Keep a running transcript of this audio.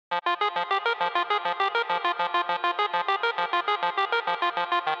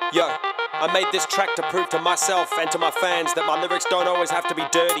Yo, I made this track to prove to myself and to my fans that my lyrics don't always have to be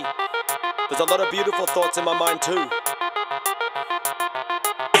dirty. There's a lot of beautiful thoughts in my mind too,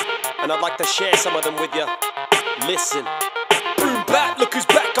 and I'd like to share some of them with you. Listen. Boom bat, look who's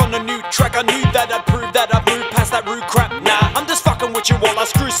back on a new track. I knew that I'd prove that I've moved past that rude crap. Nah, I'm just fucking with you while I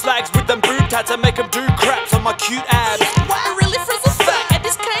screw slags with them boob tats and make them do craps on my cute abs. Yeah, wow, really Frizzle's back. I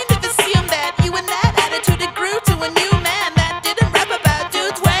just kind of assumed that you and that attitude had grew to a new man that didn't rap about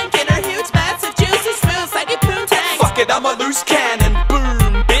dudes wanking or huge massive juicy smooth saggy poontangs. Fuck it, I'm a loose cannon.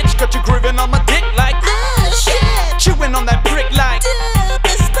 Boom, bitch, got you grooving on my dick like shit. Chewing on that brick like dude,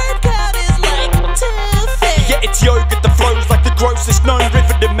 the sperm count is like too thick. Yeah, it's yogurt that flows like the grossest known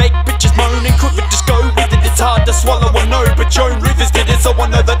river to make bitches moan and quiver. Just go with it, it's hard to swallow, I know, but Joan Rivers did it, so I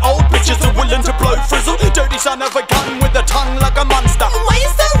know that old bitches are willing to blow Frizzle. Dirty son of a gun with a tongue like a monster. Why you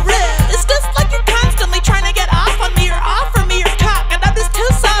so rude? It's just like you're constantly trying to get off on me or offer me your cock, and I'm just too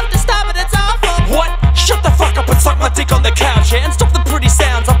soft to stop it, it's awful. What? Shut the fuck up and suck my dick on the couch, yeah, and stop the pretty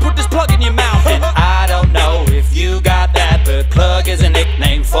sounds. I'll put this plug in your mouth. And I don't know if you got that, but plug is a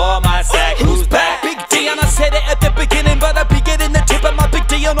nickname for my sack. Who's back? Big D, and I said it at the beginning, but I be getting the tip of my big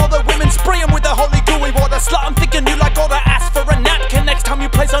D on all the women. Spray 'em with the holy gooey water. Slut, I'm thinking you like all the ass for a napkin. Next time you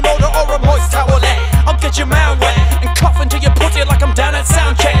place an order or a moist towelette, I'll get your mouth wet and cough into your pussy like I'm down at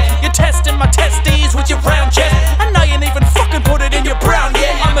sound check. You're testing my testes with your round chest, and now you ain't even fucking put it in your brown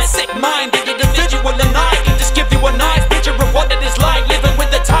yet. I'm a sick-minded individual, and I can just give you a nice picture of what it is like living with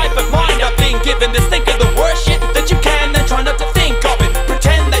the type of mind I've been given. Just think of the worst shit that you can, then try not to think of it.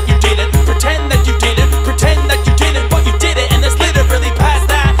 Pretend that you did it, pretend that you did it, pretend that you didn't, but you did it, and it's literally past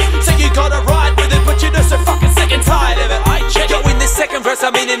that. So you gotta ride with it, but you're just so fucking sick and tired of it. I check. Yo, in this second verse,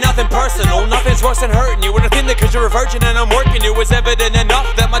 I'm meaning nothing personal. Nothing's worse than hurting you. And I think that cause you're a virgin and I'm working you is evident enough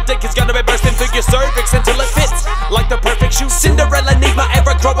that my dick is gonna be bursting through your cervix until it fits like the perfect shoe. Cinderella need my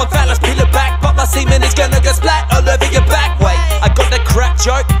ever-growing phallus, peel it back, but my semen is gonna go splat all over your back. Wait, I got that crack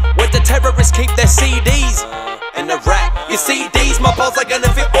joke where the terrorists keep their CDs in the rack. Your CDs, my balls are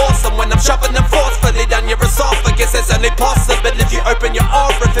gonna feel awesome when I'm shoving them forcefully down your esophagus. It's only possible if you open your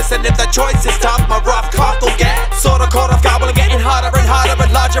orifice, and if the choice is tough, my rough cock will get sorta caught off guard. Well, I'm getting harder and harder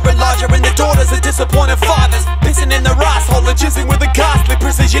and larger, and the daughters of disappointed fathers pissing in their asshole and jizzing with a ghastly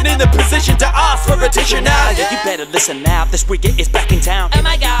precision in the position to ask for addition. Now, yeah, you better listen now. This wigger is back in town. Oh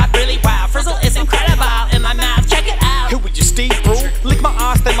my god, really wow, Frizzle is incredible in my mouth. Check it out. Who are you, Steve, bro? Lick my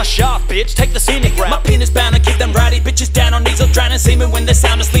ass, then my shaft, bitch. Take the scenic route. My penis bound and keep them rowdy bitches down on knees or drowning semen when they're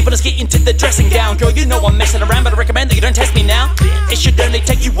sound asleep. Let's get into the dressing gown. Girl, you know I'm messing around, but I recommend that you don't test me now. It should only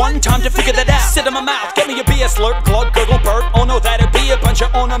take you one time to figure that out. Sit in my mouth, get me a beer, slurp, glug, gurgle, burp. Oh no, that'd be a bunch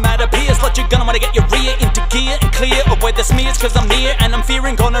of onomatopoeias. Let you gonna wanna get your rear into gear and clear away the smears, cause I'm near and I'm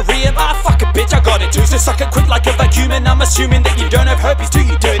fearing gonorrhea. Ah, fuck it, bitch, I got it too. So suck it quick like a vacuum, and I'm assuming that you don't have herpes, do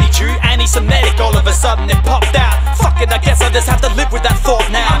you, dirty Jew? Anti-Semitic, all of a sudden it popped out. Fuck it, I guess I just have to live with that thought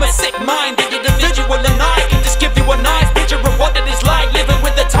now. I'm a sick-minded individual, and I can just give you a nice picture of what it is like living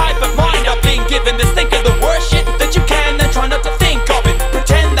with the type of mind I've been given. Just think of the worst shit that you can, then try not to think of it.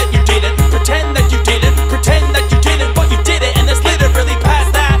 Pretend that you did it, pretend that you did it, pretend that you didn't, but you did it, and it's literally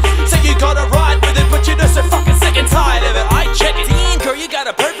past that. So you gotta ride with it, but you're just so fucking sick and tired of it. I check it. Damn, girl, you got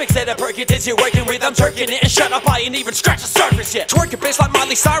a perfect set of percutates you're working with. I'm jerking it, and shut up, I ain't even scratched the surface yet. Twerk a bitch like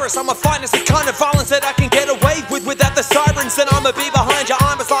Miley Cyrus. I'm a finest, the kind of violence that I can get away with without the sirens. And I'ma be behind your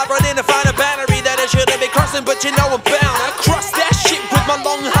arm, slide right in and find a battery that I shouldn't be crossing, but you know I'm bound. I cross that shit with my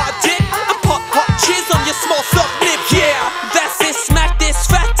long hard dick. I pop hot cheese on your small soft lip. Yeah, that's it, smack this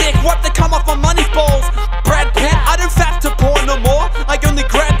fat dick. Wipe the cum off my money balls. Brad Pitt, I don't fap to porn no more. I only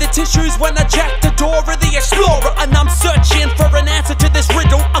grab the tissues when I jack the door of the Explorer. And I'm searching for an answer to this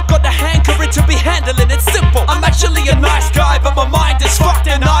riddle. I've got to hanker it to be handling it simple. I'm actually a nice guy, but my mind is fucked,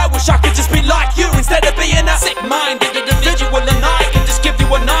 and I wish I could just be like you instead of being a sick-minded individual. And I can just give you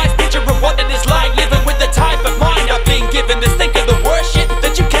a nice picture of what it is like living with the type of mind I've been given. Just think of the worst shit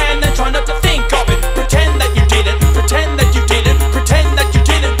that you can, then try not to think of it. Pretend that you did it, pretend that you did it, pretend that you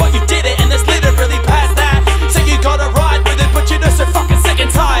didn't, but you did it, and it's literally past that. So you gotta ride with it, but you're just so fucking sick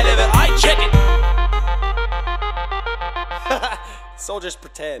and tired of it. I check it. So just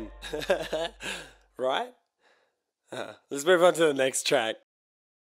pretend. Right? Let's move on to the next track.